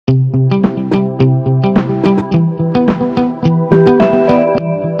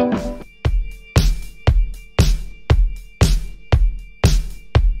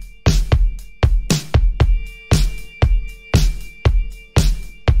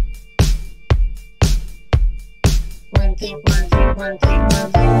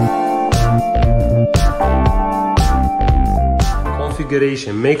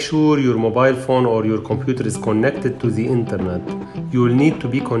Configuration. Make sure your mobile phone or your computer is connected to the internet. You will need to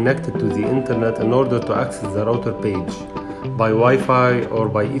be connected to the internet in order to access the router page by Wi-Fi or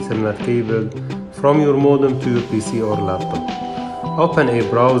by Ethernet cable from your modem to your PC or laptop. Open a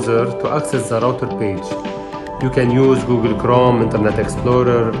browser to access the router page. You can use Google Chrome, Internet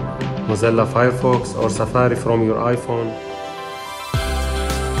Explorer, Mozilla Firefox or Safari from your iPhone.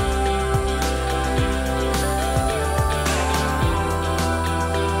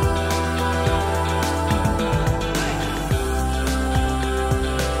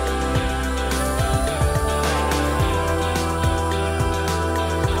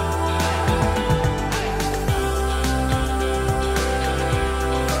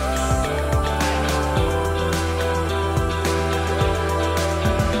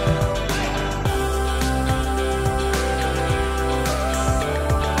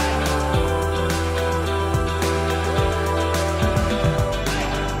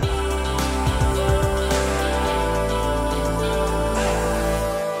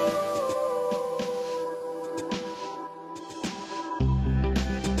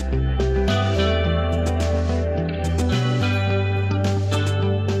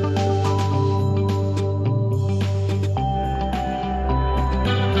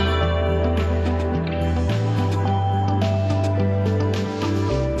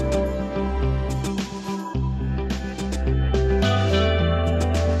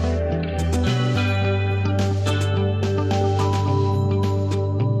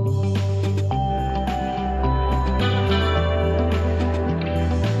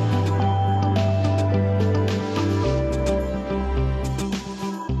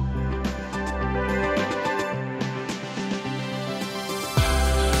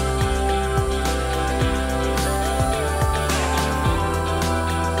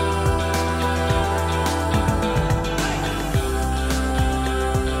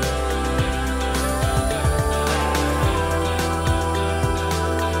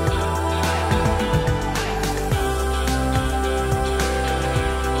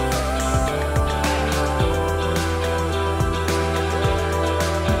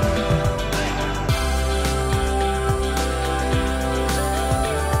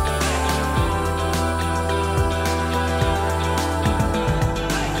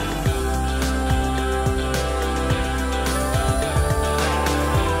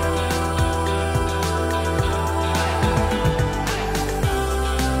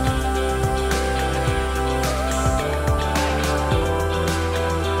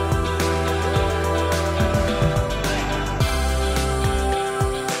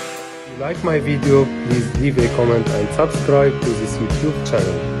 Like my video, please leave a comment and subscribe to this YouTube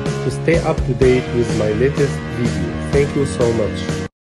channel to stay up to date with my latest video. Thank you so much.